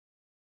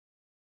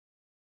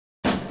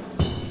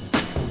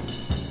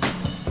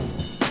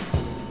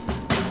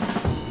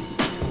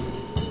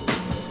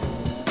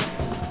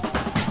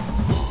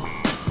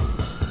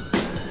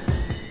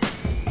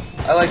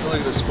I like to look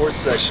at the sports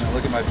section and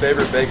look at my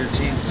favorite Baker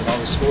teams and all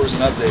the scores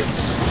and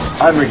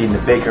updates. I'm reading the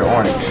Baker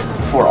Orange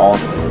for all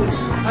the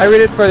news. I read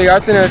it for the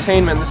arts and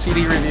entertainment, the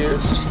CD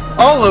reviews.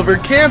 All over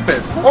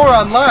campus or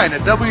online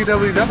at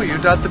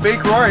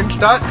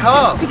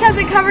www.thebakerorange.com. Because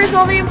it covers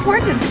all the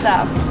important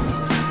stuff.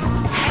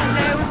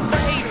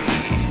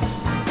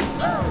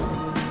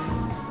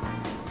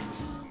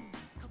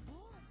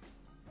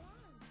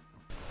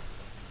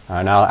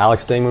 Now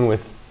Alex Dingman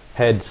with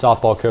head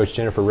softball coach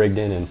Jennifer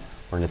Rigdon, and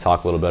we're going to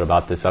talk a little bit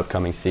about this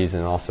upcoming season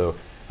and also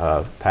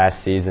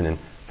past season. And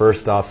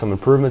first off, some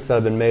improvements that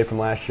have been made from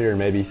last year, and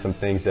maybe some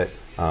things that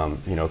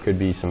could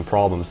be some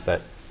problems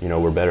that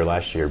were better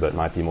last year but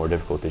might be more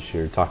difficult this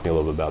year. Talk to me a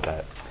little bit about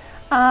that.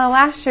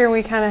 Last year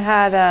we kind of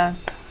had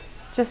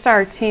just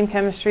our team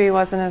chemistry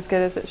wasn't as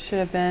good as it should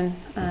have been.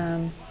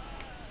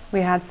 We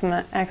had some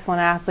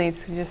excellent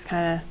athletes who just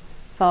kind of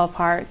fell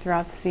apart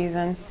throughout the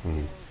season.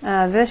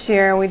 This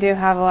year we do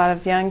have a lot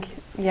of young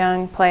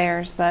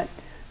players, but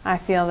I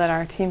feel that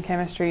our team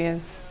chemistry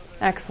is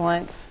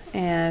excellent.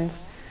 And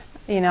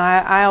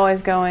I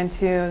always go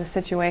into the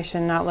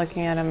situation not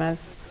looking at them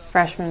as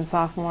freshmen and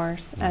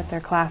sophomores at their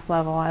class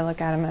level. I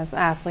look at them as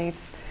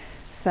athletes.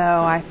 So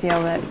I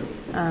feel that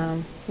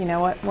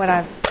what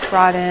I've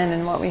brought in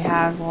and what we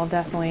have will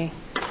definitely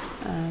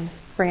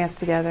bring us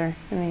together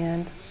in the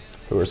end.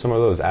 Who are some of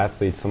those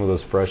athletes, some of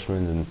those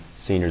freshmen and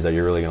seniors that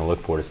you're really going to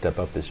look for to step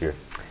up this year?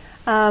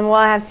 Well,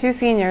 I have two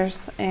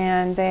seniors,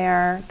 and they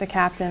are the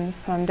captains,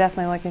 so I'm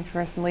definitely looking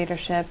for some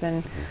leadership,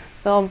 and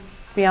they'll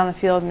be on the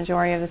field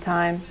majority of the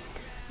time.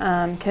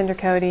 Kendra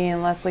Cody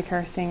and Leslie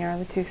Kirsting are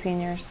the two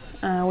seniors.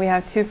 We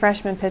have two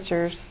freshman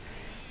pitchers,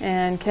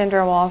 and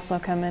Kendra will also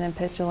come in and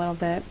pitch a little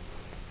bit.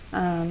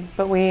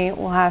 But we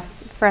will have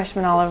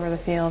freshmen all over the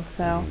field,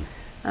 so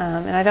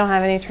and I don't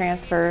have any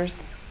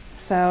transfers,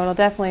 so it'll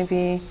definitely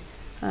be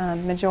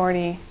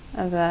majority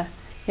of the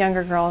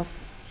younger girls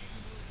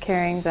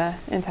carrying the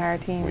entire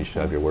team. We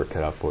should have your work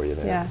cut out for you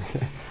there.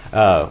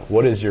 Yeah.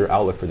 What is your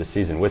outlook for the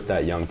season with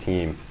that young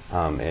team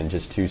and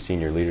just two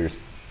senior leaders?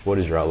 What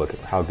is your outlook?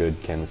 How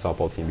good can the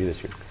softball team be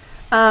this year?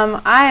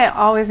 I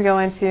always go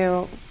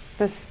into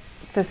the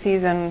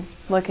season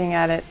looking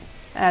at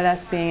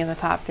us being in the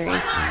top three,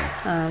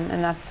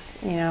 and that's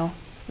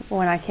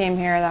when I came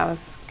here, that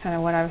was kind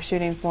of what I was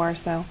shooting for.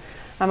 So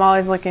I'm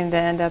always looking to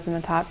end up in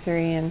the top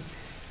three, and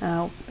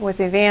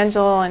with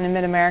Evangel and in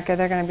Mid-America,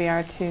 they're going to be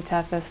our two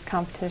toughest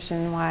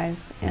competition-wise.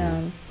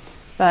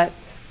 But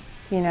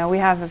we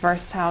have a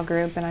versatile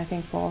group, and I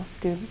think we'll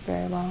do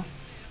very well.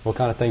 What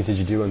kind of things did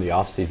you do in the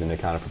off season to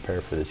kind of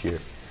prepare for this year?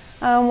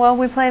 Well,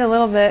 we played a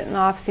little bit in the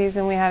off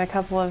season. We had a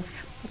couple of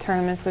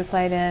tournaments we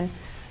played in,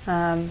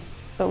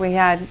 but we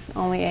had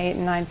only 8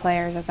 and 9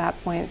 players at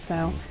that point.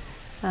 So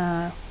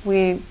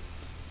we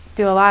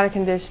do a lot of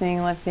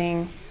conditioning,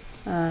 lifting,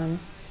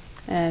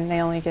 and they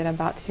only get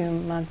about 2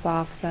 months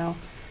off. So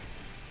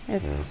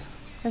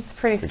it's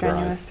pretty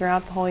strenuous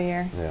throughout the whole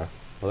year. Yeah,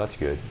 well, that's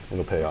good.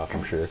 It'll pay off,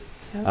 I'm sure.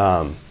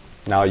 Yep.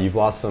 Now you've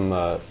lost some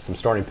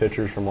starting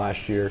pitchers from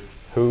last year.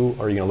 Who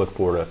are you going to look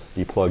for to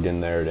be plugged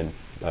in there and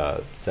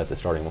set the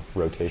starting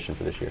rotation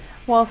for this year?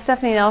 Well,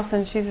 Stephanie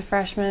Nelson, she's a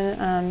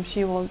freshman.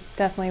 She will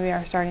definitely be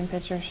our starting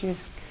pitcher.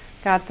 She's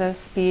got the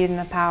speed and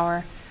the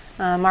power.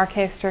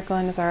 Marquez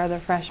Strickland is our other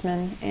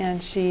freshman,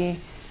 and she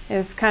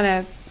kind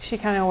of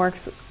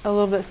works a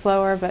little bit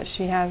slower, but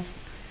she has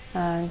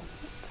some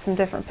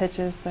different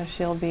pitches, so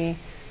she'll be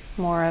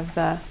more of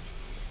the,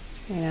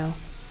 move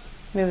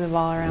the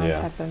ball around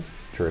type of.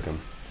 Trick 'em.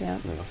 Yeah.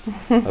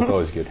 That's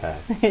always a good hat.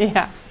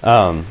 Yeah.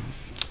 All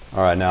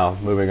right, now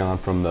moving on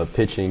from the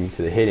pitching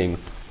to the hitting,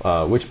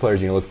 which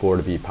players are you going to look for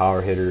to be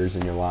power hitters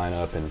in your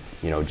lineup, and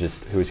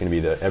just who's going to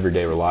be the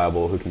everyday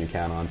reliable, who can you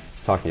count on?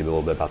 Just talk to me a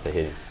little bit about the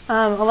hitting.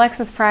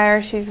 Alexis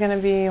Pryor, she's going to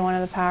be one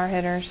of the power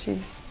hitters.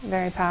 She's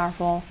very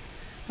powerful.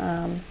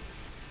 And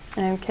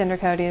Kendra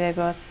Cody, they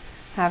both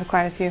have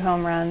quite a few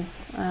home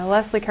runs.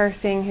 Leslie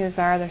Kirsting, who's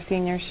our other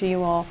senior, she's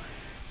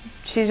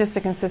just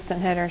a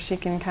consistent hitter. She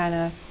can kind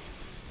of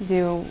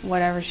do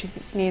whatever she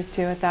needs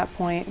to at that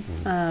point.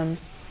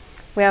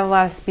 We have a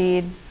lot of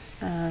speed.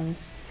 Some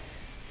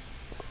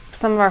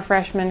of our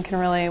freshmen can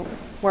really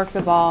work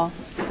the ball,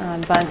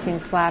 bunting,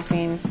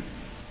 slapping,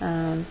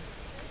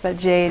 but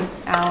Jade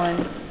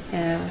Allen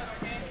and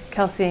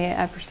Kelsey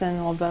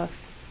Epperson will both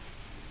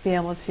be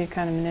able to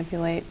kind of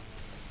manipulate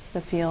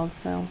the field,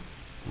 so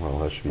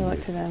that should be we good.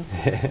 look to them.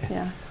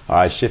 Yeah. All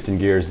right, shifting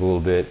gears a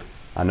little bit.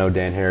 I know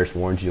Dan Harris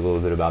warned you a little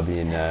bit about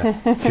being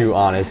too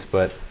honest,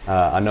 but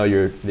I know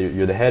you're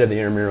the head of the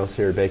intramurals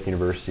here at Baker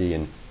University,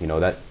 and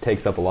that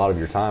takes up a lot of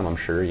your time. I'm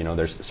sure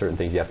there's certain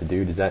things you have to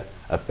do. Does that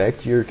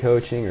affect your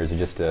coaching, or is it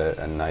just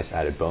a nice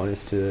added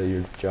bonus to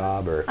your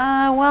job? Or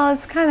well,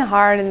 it's kind of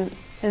hard in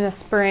the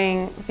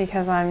spring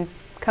because I'm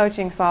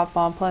coaching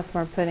softball, plus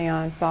we're putting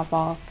on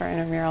softball for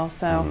intramural.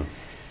 So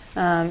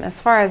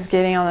as far as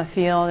getting on the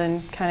field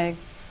and kind of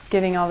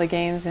getting all the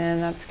games in,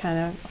 that's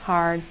kind of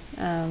hard.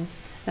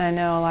 And I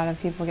know a lot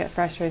of people get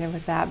frustrated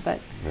with that,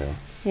 but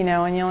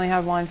when you only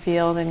have one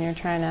field and you're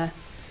trying to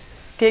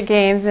get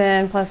games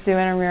in plus do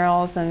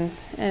intramurals, and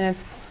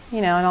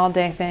an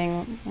all-day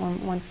thing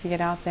once you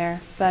get out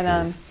there. But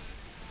Sure.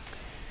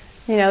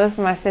 This is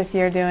my 5th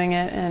year doing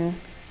it, and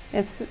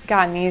it's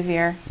gotten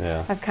easier.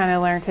 Yeah. I've kind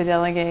of learned to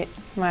delegate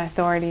my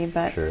authority,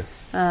 but Sure.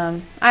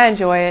 I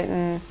enjoy it,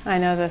 and I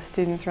know the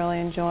students really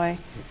enjoy,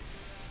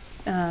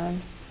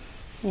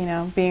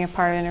 being a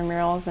part of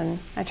intramurals, and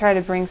I try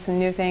to bring some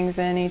new things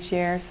in each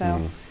year,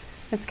 so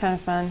it's kind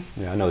of fun.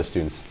 Yeah, I know the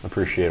students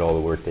appreciate all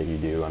the work that you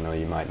do. I know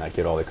you might not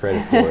get all the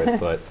credit for it,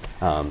 but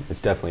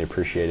it's definitely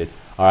appreciated.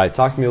 All right,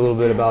 talk to me a little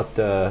bit about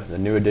the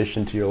new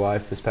addition to your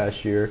life this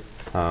past year,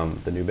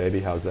 the new baby.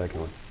 How's that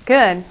going?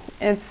 Good.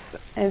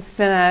 It's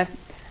been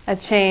a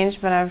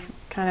change, but I've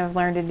kind of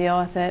learned to deal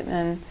with it,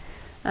 and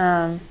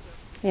I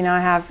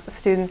have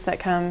students that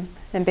come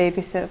and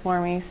babysit for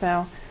me,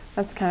 so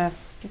that's kind of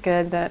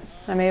good that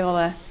I'm able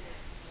to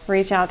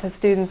reach out to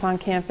students on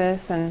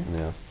campus,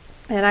 and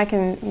I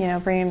can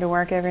bring them to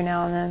work every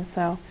now and then,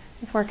 so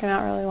it's working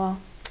out really well.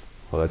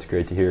 Well, that's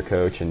great to hear,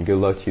 Coach, and good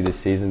luck to you this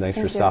season. Thanks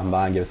for stopping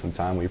by and giving us some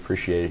time. We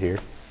appreciate it here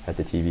at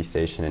the TV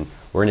station. And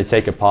we're going to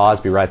take a pause,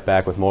 be right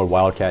back with more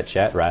Wildcat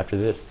Chat right after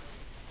this.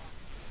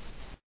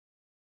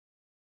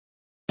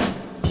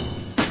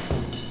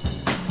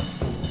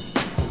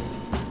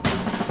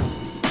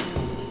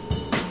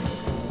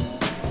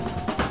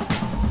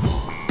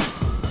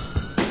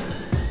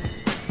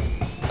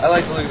 I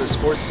like to look at the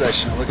sports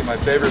section and look at my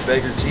favorite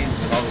Baker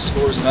teams and all the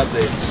scores and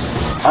updates.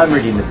 I'm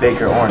reading the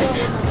Baker Orange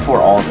for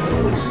all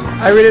the news.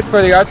 I read it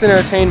for the arts and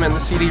entertainment,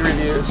 the CD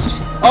reviews.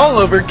 All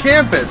over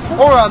campus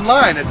or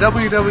online at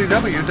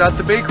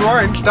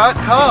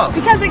www.thebakerorange.com.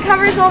 Because it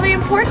covers all the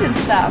important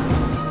stuff.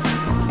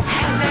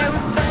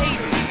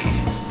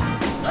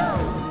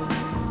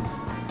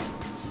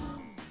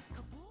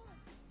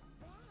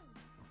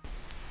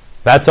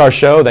 That's our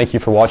show. Thank you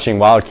for watching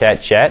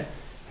Wildcat Chat.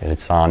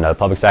 It's on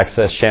Public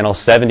Access Channel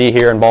 70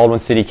 here in Baldwin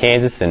City,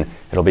 Kansas, and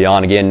it'll be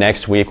on again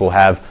next week. We'll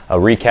have a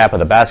recap of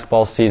the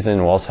basketball season.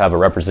 We'll also have a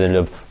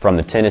representative from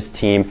the tennis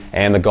team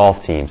and the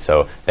golf team.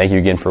 So thank you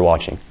again for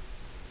watching.